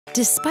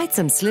Despite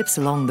some slips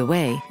along the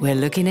way, we're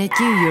looking at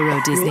you,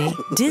 EuroDisney.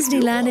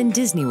 Disneyland and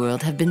Disney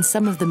World have been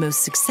some of the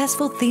most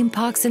successful theme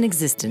parks in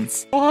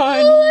existence. Oh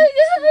my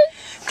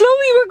God!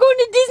 Chloe, we're going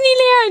to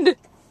Disneyland!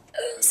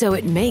 So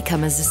it may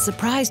come as a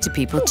surprise to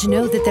people to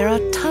know that there are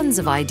tons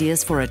of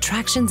ideas for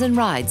attractions and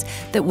rides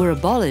that were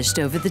abolished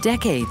over the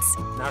decades.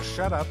 Now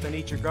shut up and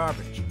eat your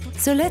garbage.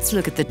 So let's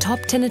look at the top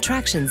 10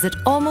 attractions that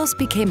almost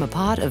became a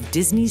part of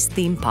Disney's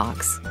theme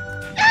parks.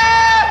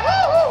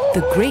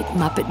 The Great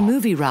Muppet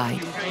Movie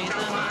Ride.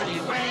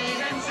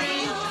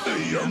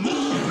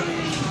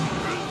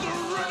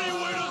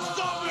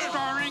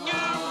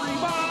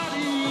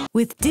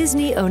 With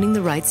Disney owning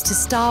the rights to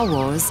Star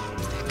Wars,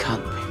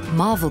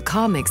 Marvel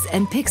Comics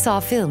and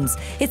Pixar films,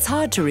 it's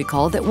hard to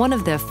recall that one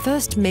of their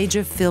first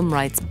major film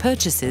rights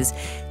purchases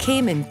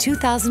came in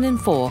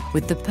 2004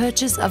 with the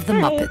purchase of the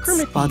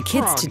Muppets. While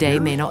kids today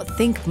may not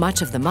think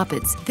much of the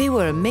Muppets, they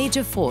were a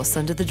major force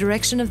under the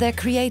direction of their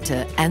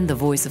creator and the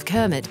voice of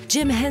Kermit,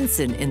 Jim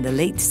Henson, in the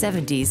late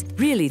 70s,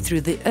 really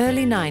through the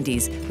early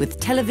 90s, with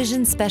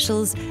television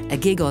specials, a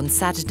gig on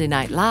Saturday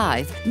Night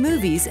Live,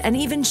 movies, and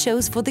even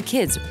shows for the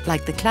kids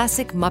like the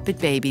classic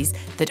Muppet Babies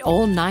that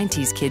all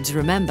 90s kids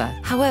remember.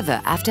 However,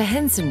 after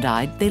Henson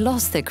died, they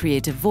lost their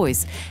creative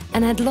voice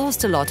and had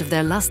lost a lot of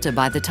their luster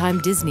by the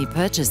time Disney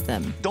purchased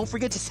them. Don't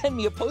forget to send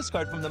me a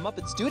postcard from the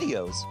Muppet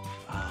Studios.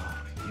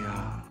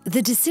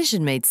 The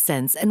decision made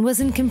sense and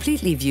wasn't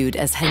completely viewed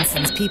as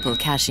Henson's people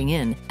cashing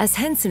in, as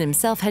Henson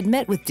himself had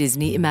met with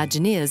Disney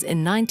Imagineers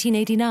in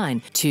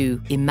 1989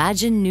 to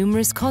imagine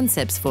numerous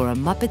concepts for a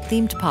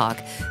Muppet-themed park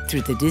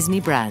through the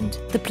Disney brand.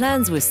 The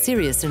plans were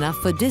serious enough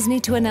for Disney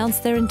to announce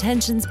their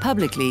intentions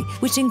publicly,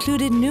 which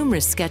included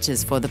numerous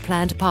sketches for the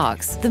planned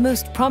parks. The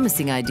most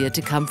promising idea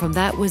to come from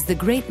that was the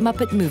Great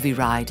Muppet Movie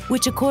Ride,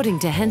 which, according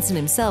to Henson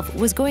himself,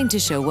 was going to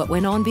show what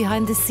went on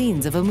behind the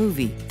scenes of a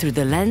movie through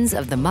the lens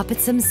of the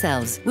Muppets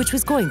themselves, which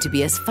was going to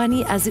be as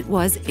funny as it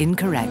was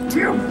incorrect.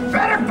 You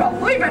better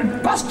believe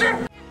it,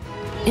 Buster!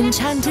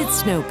 Enchanted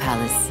Snow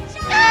Palace.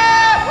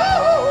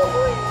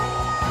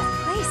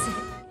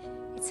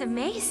 It's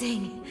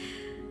amazing.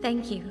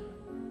 Thank you.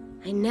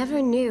 I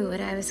never knew what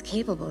I was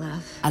capable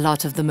of. A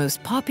lot of the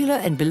most popular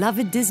and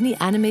beloved Disney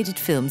animated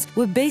films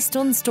were based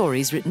on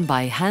stories written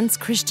by Hans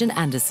Christian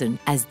Andersen,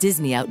 as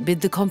Disney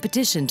outbid the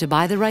competition to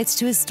buy the rights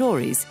to his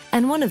stories.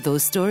 And one of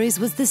those stories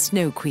was The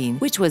Snow Queen,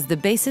 which was the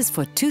basis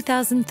for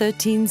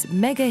 2013's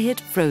mega hit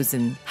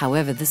Frozen.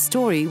 However, the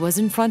story was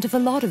in front of a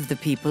lot of the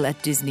people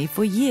at Disney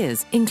for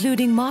years,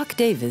 including Mark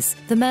Davis,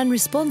 the man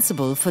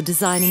responsible for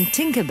designing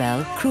Tinker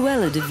Bell,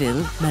 Cruella de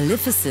Vil,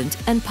 Maleficent,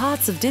 and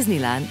parts of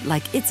Disneyland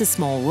like It's a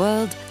Small World,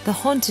 The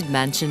Haunted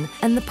Mansion,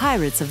 and The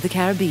Pirates of the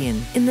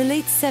Caribbean. In the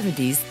late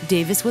 70s,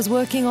 Davis was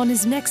working on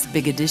his next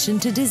big addition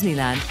to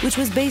Disneyland, which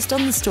was based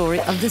on the story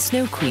of the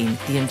Snow Queen,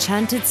 the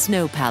Enchanted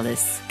Snow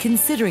Palace.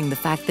 Considering the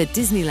fact that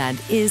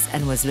Disneyland is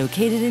and was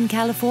located in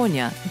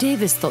California,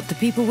 Davis thought the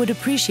people would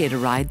appreciate a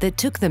ride that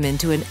took them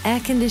into an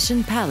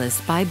air-conditioned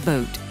palace by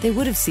boat. They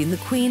would have seen the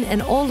Queen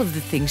and all of the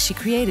things she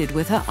created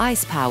with her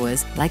ice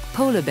powers, like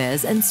polar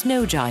bears and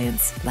snow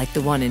giants, like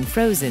the one in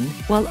Frozen,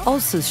 while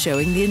also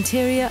showing the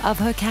interior of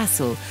her castle,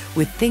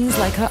 with things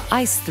like her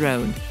ice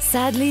throne.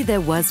 Sadly,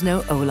 there was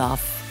no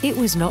Olaf. It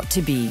was not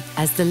to be,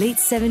 as the late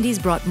 70s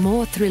brought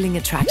more thrilling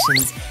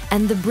attractions,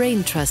 and the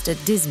brain trust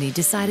at Disney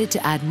decided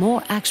to add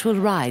more actual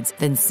rides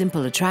than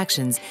simple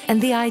attractions,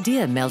 and the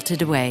idea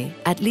melted away.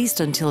 At least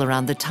until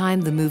around the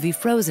time the movie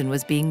Frozen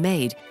was being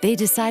made, they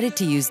decided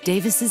to use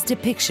Davis's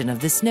depiction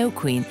of the Snow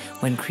Queen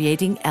when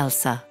creating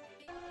Elsa.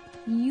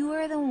 You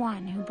are the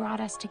one who brought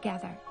us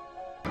together.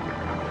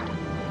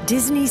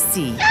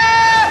 DisneySea.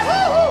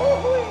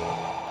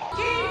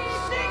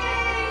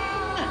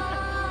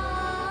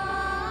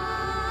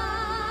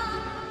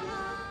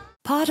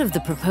 Part of the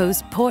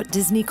proposed Port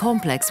Disney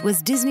complex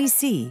was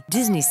DisneySea.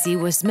 DisneySea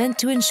was meant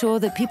to ensure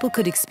that people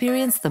could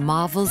experience the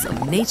marvels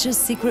of nature's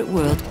secret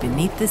world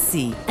beneath the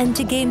sea, and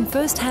to gain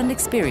first-hand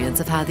experience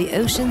of how the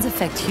oceans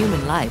affect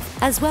human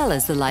life, as well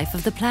as the life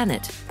of the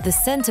planet. The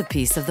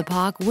centerpiece of the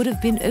park would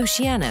have been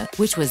Oceania,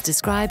 which was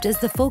described as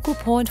the focal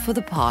point for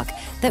the park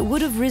that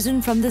would have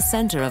risen from the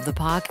center of the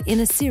park in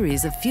a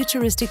series of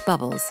futuristic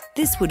bubbles.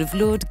 This would have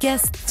lured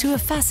guests to a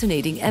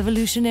fascinating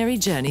evolutionary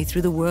journey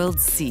through the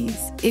world's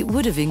seas. It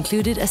would have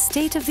included a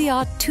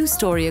state-of-the-art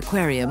two-story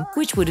aquarium,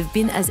 which would have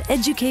been as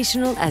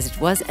educational as it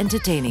was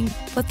entertaining.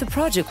 But the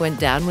project went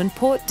down when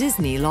Port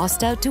Disney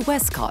lost out to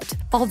Westcott,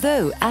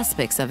 although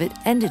aspects of it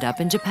ended up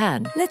in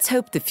Japan. Let's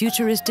hope the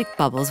futuristic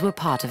bubbles were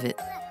part of it.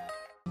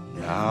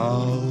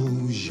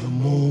 Now's your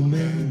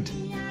moment,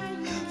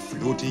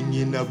 floating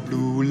in a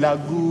blue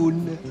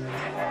lagoon.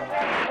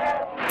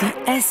 The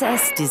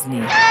SS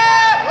Disney.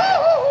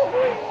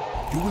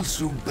 You will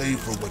soon pay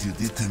for what you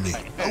did to me.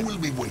 I will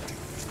be waiting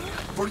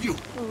for you.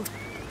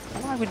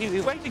 Why would you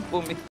be waiting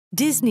for me?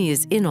 Disney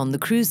is in on the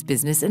cruise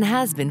business and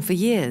has been for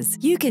years.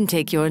 You can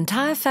take your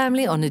entire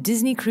family on a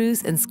Disney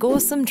cruise and score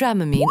some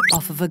Dramamine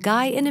off of a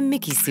guy in a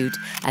Mickey suit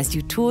as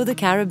you tour the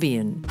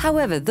Caribbean.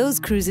 However, those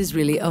cruises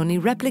really only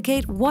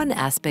replicate one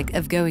aspect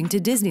of going to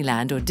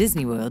Disneyland or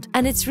Disney World,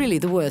 and it's really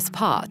the worst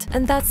part,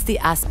 and that's the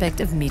aspect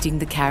of meeting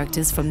the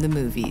characters from the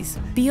movies.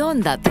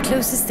 Beyond that, the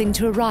closest thing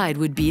to a ride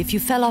would be if you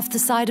fell off the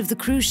side of the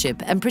cruise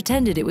ship and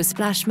pretended it was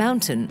Splash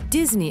Mountain.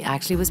 Disney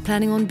actually was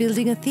planning on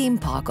building a theme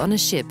park on a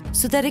ship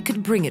so that it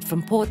could bring it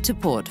from port to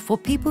port for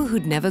people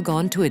who'd never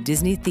gone to a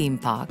Disney theme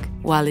park.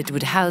 While it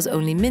would house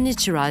only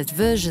miniaturized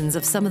versions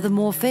of some of the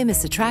more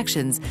famous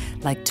attractions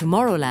like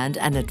Tomorrowland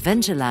and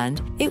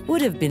Adventureland, it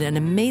would have been an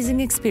amazing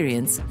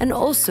experience and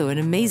also an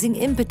amazing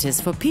impetus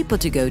for people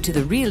to go to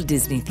the real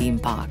Disney theme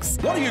parks.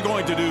 What are you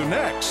going to do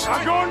next?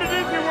 I'm going to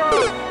Disney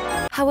World!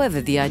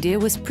 However, the idea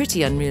was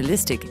pretty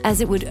unrealistic,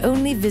 as it would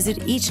only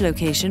visit each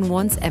location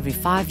once every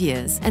 5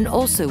 years, and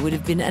also would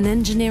have been an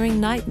engineering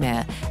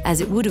nightmare,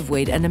 as it would have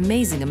weighed an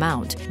amazing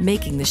amount,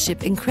 making the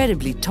ship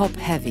incredibly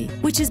top-heavy,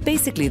 which is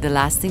basically the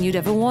last thing you'd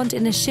ever want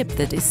in a ship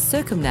that is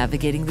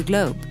circumnavigating the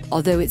globe,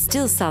 although it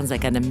still sounds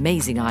like an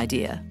amazing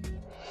idea.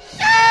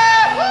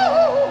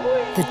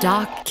 The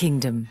Dark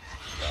Kingdom.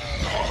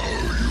 You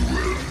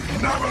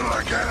will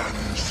never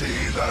again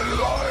see the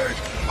light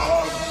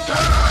of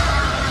day!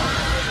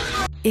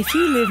 If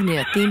you live near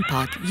a theme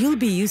park, you'll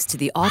be used to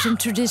the autumn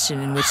tradition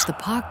in which the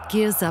park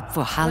gears up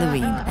for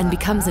Halloween and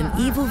becomes an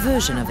evil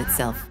version of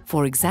itself.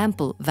 For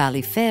example,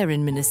 Valley Fair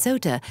in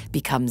Minnesota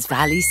becomes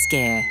Valley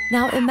Scare.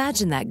 Now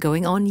imagine that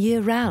going on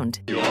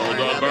year-round. You're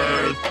the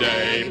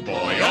birthday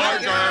boy or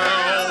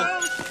girl!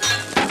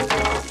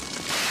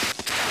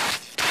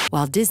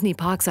 While Disney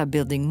parks are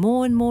building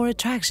more and more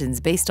attractions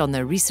based on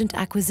their recent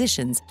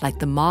acquisitions like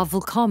the Marvel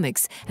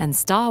Comics and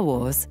Star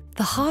Wars,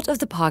 the heart of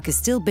the park is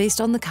still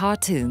based on the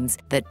cartoons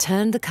that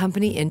turned the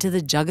company into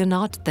the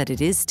juggernaut that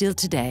it is still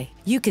today.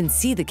 You can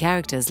see the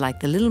characters like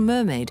the Little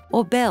Mermaid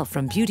or Belle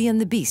from Beauty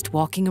and the Beast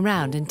walking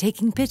around and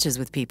taking pictures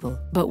with people.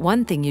 But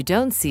one thing you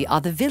don't see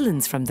are the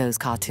villains from those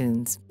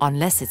cartoons,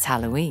 unless it's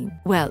Halloween.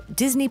 Well,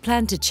 Disney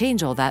planned to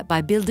change all that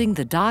by building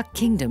the Dark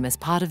Kingdom as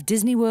part of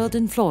Disney World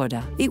in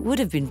Florida. It would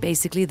have been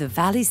basically the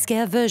Valley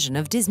Scare version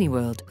of Disney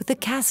World, with a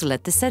castle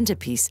at the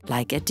centerpiece,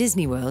 like at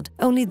Disney World,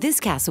 only this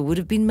castle would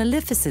have been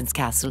Maleficent's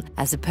castle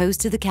as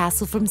opposed to the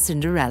castle from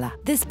Cinderella.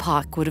 This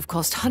park would have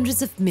cost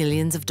hundreds of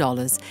millions of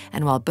dollars,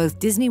 and while both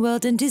Disney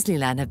World and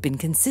Disneyland have been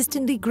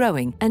consistently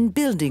growing and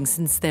building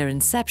since their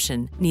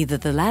inception, neither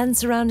the land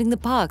surrounding the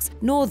parks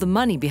nor the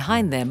money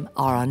behind them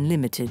are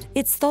unlimited.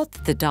 It's thought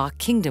that the Dark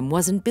Kingdom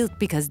wasn't built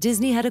because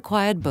Disney had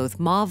acquired both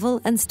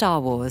Marvel and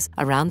Star Wars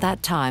around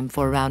that time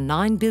for around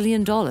 $9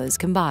 billion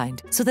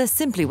combined, so there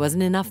simply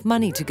wasn't enough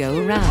money to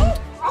go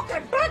around. Okay,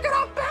 back it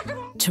up, back it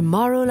up!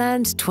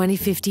 Tomorrowland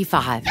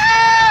 2055.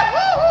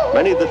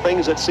 Many of the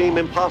things that seem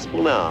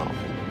impossible now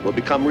will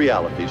become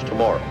realities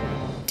tomorrow.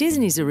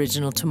 Disney's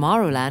original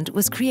Tomorrowland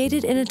was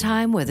created in a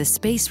time where the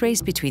space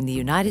race between the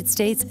United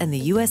States and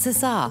the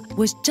USSR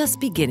was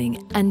just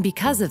beginning, and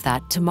because of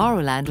that,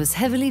 Tomorrowland was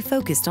heavily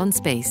focused on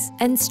space,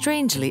 and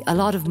strangely, a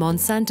lot of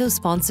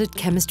Monsanto-sponsored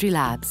chemistry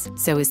labs.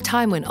 So as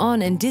time went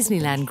on and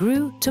Disneyland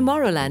grew,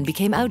 Tomorrowland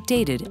became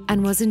outdated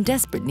and was in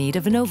desperate need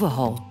of an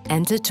overhaul.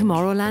 Enter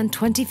Tomorrowland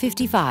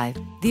 2055.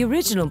 The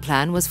original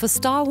plan was for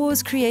Star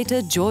Wars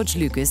creator George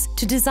Lucas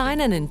to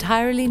design an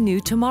entirely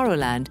new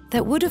Tomorrowland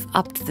that would have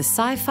upped the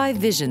sci-fi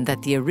vision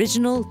that the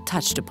original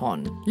touched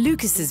upon.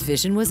 Lucas's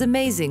vision was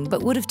amazing,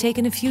 but would have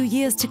taken a few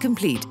years to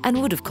complete and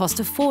would have cost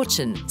a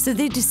fortune, so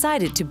they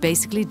decided to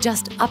basically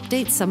just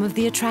update some of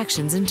the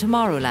attractions in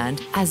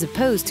Tomorrowland as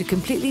opposed to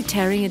completely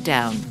tearing it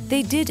down.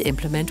 They did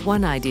implement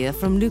one idea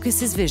from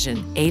Lucas's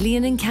vision,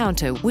 Alien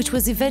Encounter, which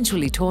was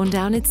eventually torn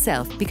down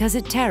itself because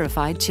it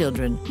terrified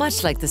children,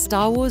 much like the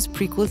Star Wars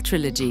prequel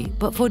trilogy,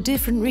 but for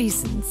different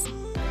reasons.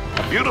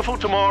 A beautiful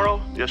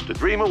tomorrow, just a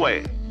dream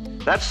away.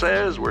 That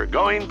says we're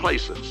going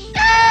places.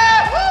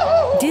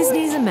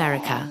 Disney's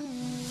America.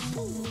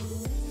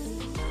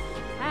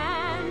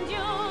 And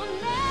you'll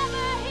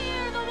never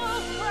hear the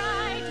wolf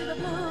cry to the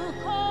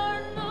blue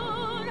corn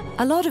moon.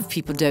 A lot of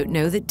people don't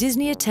know that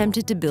Disney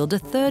attempted to build a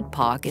third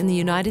park in the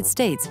United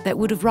States that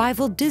would have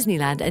rivaled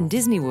Disneyland and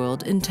Disney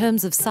World in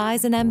terms of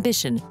size and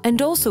ambition, and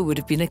also would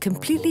have been a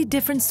completely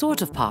different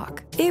sort of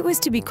park. It was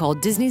to be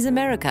called Disney's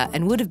America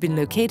and would have been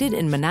located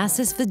in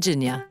Manassas,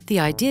 Virginia.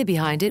 The idea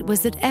behind it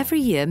was that every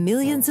year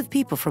millions of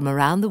people from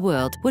around the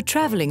world were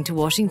traveling to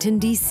Washington,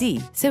 D.C.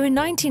 So in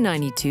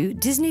 1992,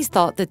 Disney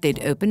thought that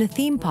they'd open a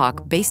theme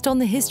park based on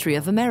the history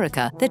of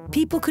America that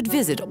people could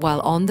visit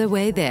while on their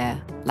way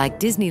there. Like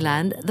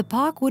Disneyland, the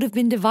park would have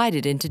been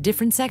divided into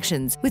different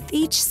sections, with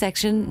each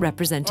section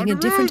representing a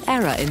different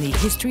era in the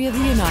history of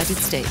the United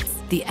States.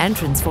 The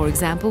entrance, for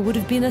example, would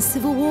have been a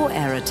Civil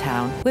War-era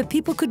town where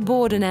people could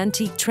board an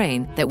antique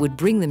train that would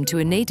bring them to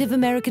a Native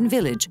American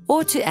village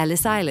or to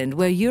Ellis Island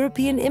where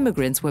European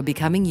immigrants were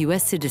becoming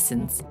US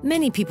citizens.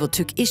 Many people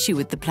took issue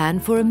with the plan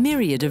for a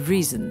myriad of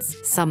reasons.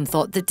 Some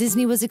thought that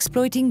Disney was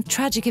exploiting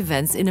tragic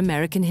events in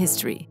American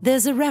history.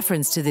 There's a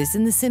reference to this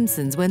in The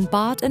Simpsons when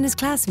Bart and his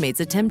classmates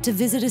attempt to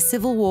visit a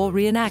Civil War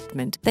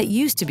reenactment that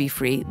used to be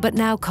free but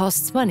now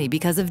costs money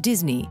because of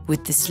Disney,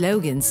 with the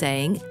slogan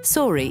saying,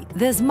 "Sorry,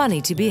 there's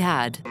money to be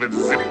had."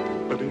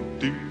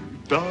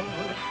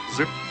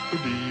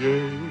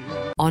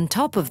 On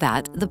top of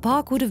that, the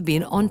park would have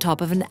been on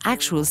top of an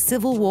actual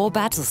Civil War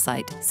battle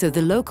site, so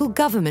the local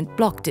government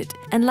blocked it,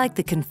 and like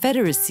the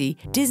Confederacy,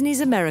 Disney's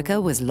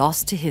America was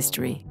lost to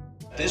history.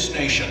 This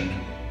nation,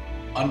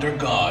 under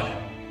God,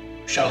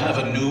 shall have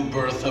a new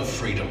birth of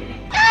freedom.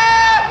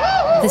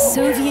 The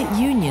Soviet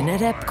Union at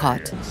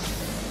Epcot.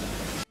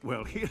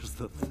 Well, here's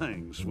the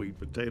thing, sweet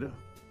potato.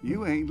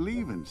 You ain't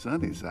leaving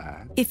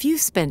Sunnyside. If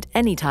you've spent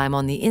any time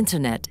on the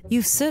internet,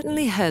 you've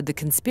certainly heard the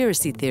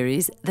conspiracy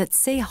theories that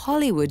say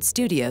Hollywood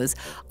studios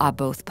are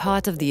both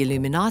part of the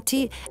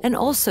Illuminati and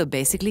also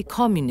basically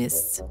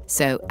communists.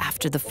 So,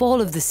 after the fall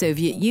of the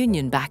Soviet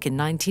Union back in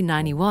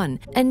 1991,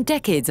 and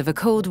decades of a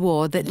Cold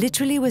War that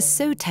literally was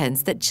so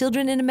tense that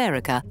children in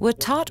America were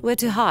taught where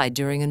to hide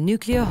during a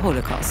nuclear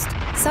holocaust,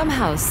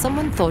 somehow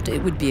someone thought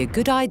it would be a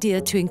good idea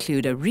to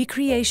include a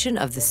recreation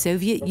of the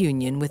Soviet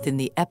Union within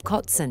the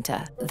Epcot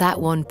Center.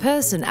 That one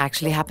person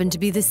actually happened to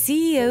be the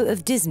CEO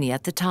of Disney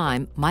at the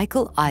time,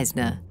 Michael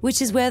Eisner,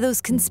 which is where those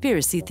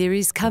conspiracy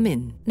theories come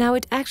in. Now,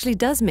 it actually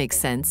does make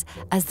sense,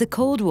 as the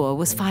Cold War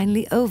was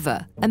finally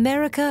over.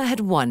 America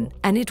had won,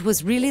 and it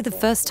was really the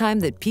first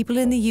time that people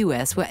in the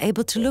US were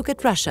able to look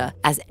at Russia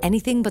as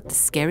anything but the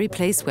scary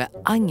place where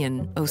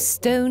onion or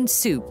stone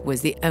soup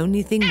was the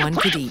only thing one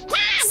could eat.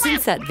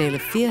 Since that veil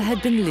of fear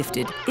had been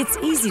lifted, it's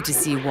easy to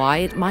see why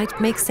it might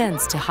make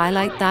sense to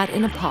highlight that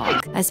in a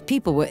park, as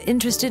people were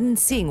interested in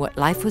seeing what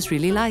life was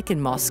really like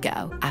in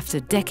Moscow, after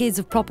decades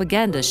of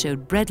propaganda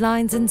showed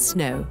breadlines and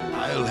snow.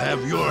 I'll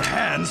have your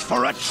hands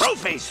for a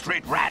trophy,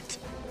 street rat!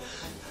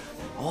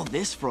 All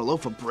this for a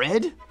loaf of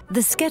bread?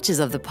 The sketches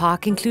of the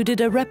park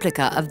included a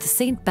replica of the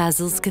St.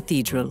 Basil's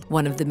Cathedral,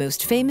 one of the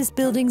most famous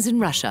buildings in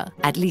Russia,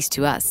 at least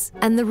to us,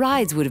 and the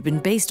rides would have been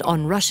based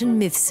on Russian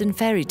myths and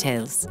fairy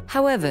tales.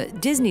 However,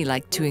 Disney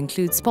liked to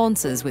include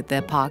sponsors with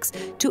their parks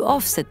to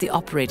offset the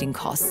operating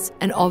costs,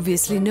 and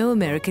obviously no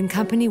American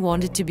company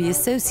wanted to be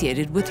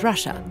associated with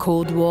Russia,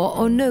 Cold War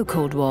or no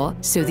Cold War,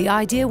 so the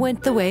idea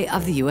went the way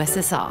of the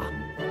USSR.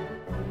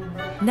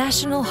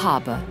 National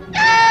Harbor.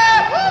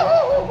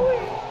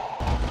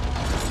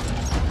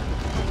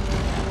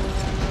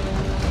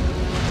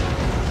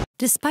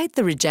 Despite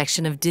the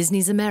rejection of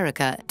Disney's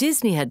America,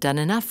 Disney had done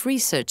enough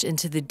research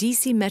into the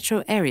DC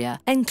metro area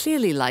and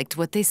clearly liked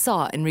what they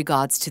saw in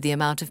regards to the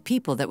amount of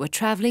people that were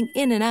traveling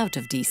in and out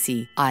of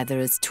DC, either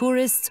as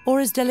tourists or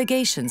as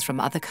delegations from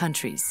other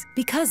countries.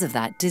 Because of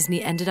that,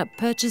 Disney ended up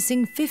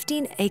purchasing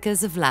 15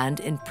 acres of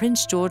land in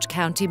Prince George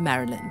County,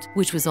 Maryland,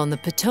 which was on the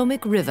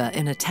Potomac River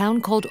in a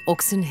town called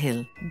Oxon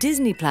Hill.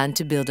 Disney planned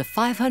to build a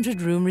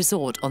 500-room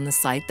resort on the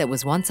site that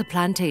was once a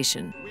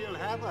plantation. We'll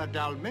have a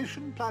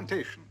Dalmatian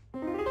plantation.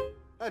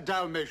 A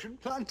Dalmatian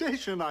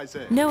plantation, I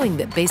say. Knowing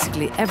that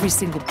basically every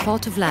single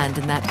plot of land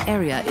in that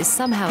area is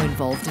somehow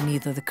involved in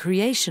either the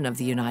creation of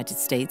the United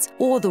States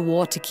or the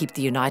war to keep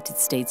the United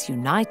States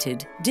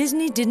united,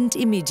 Disney didn't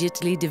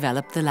immediately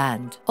develop the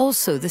land.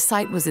 Also, the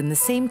site was in the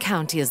same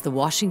county as the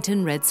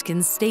Washington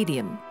Redskins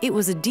Stadium. It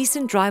was a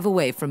decent drive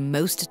away from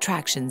most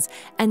attractions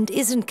and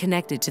isn't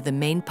connected to the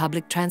main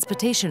public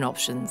transportation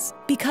options.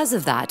 Because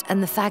of that,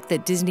 and the fact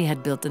that Disney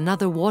had built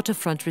another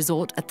waterfront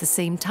resort at the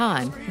same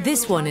time,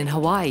 this one in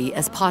Hawaii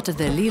as part of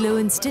their Lilo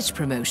and Stitch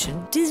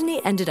promotion,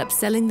 Disney ended up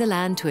selling the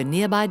land to a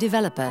nearby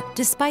developer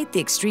despite the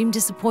extreme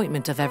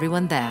disappointment of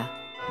everyone there.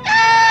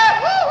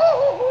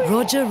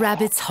 Roger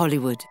Rabbit's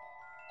Hollywood.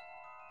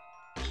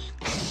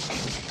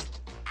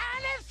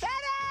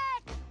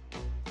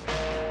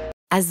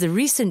 As the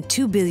recent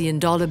 $2 billion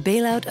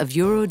bailout of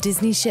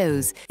EuroDisney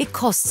shows, it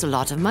costs a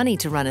lot of money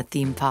to run a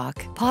theme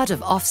park. Part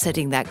of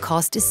offsetting that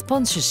cost is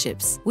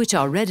sponsorships, which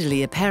are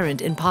readily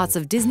apparent in parts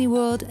of Disney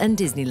World and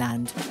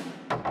Disneyland.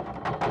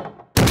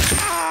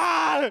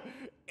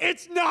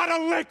 It's not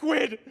a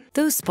liquid!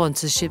 Those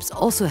sponsorships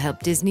also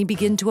help Disney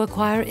begin to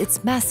acquire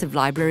its massive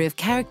library of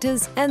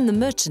characters and the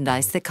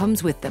merchandise that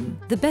comes with them.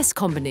 The best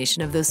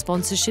combination of those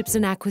sponsorships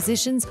and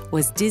acquisitions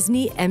was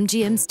Disney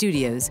MGM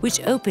Studios,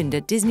 which opened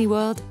at Disney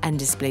World and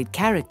displayed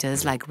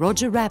characters like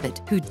Roger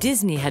Rabbit, who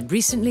Disney had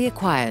recently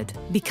acquired.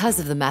 Because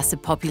of the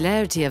massive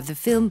popularity of the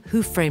film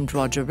Who Framed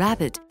Roger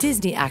Rabbit,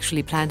 Disney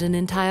actually planned an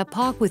entire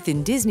park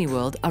within Disney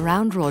World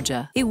around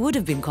Roger. It would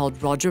have been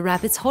called Roger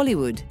Rabbit's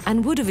Hollywood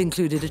and would have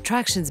included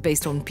attractions attractions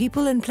based on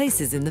people and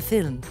places in the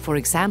film. For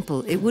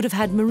example, it would have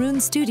had Maroon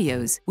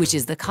Studios, which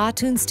is the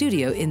cartoon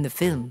studio in the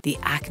film, the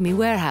Acme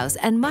Warehouse,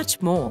 and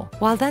much more.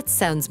 While that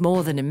sounds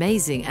more than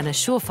amazing and a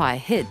surefire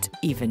hit,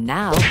 even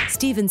now,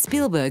 Steven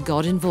Spielberg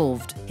got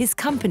involved. His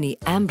company,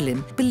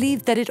 Amblin,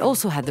 believed that it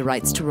also had the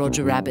rights to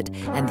Roger Rabbit,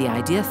 and the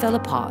idea fell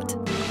apart.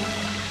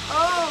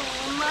 Oh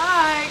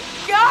my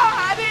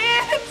God,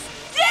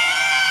 it's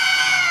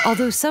dead!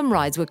 Although some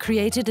rides were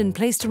created and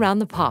placed around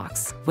the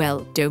parks.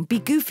 Well, don't be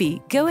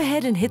goofy. Go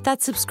ahead and hit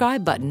that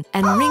subscribe button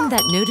and ring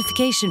that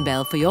notification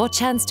bell for your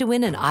chance to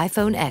win an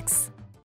iPhone X.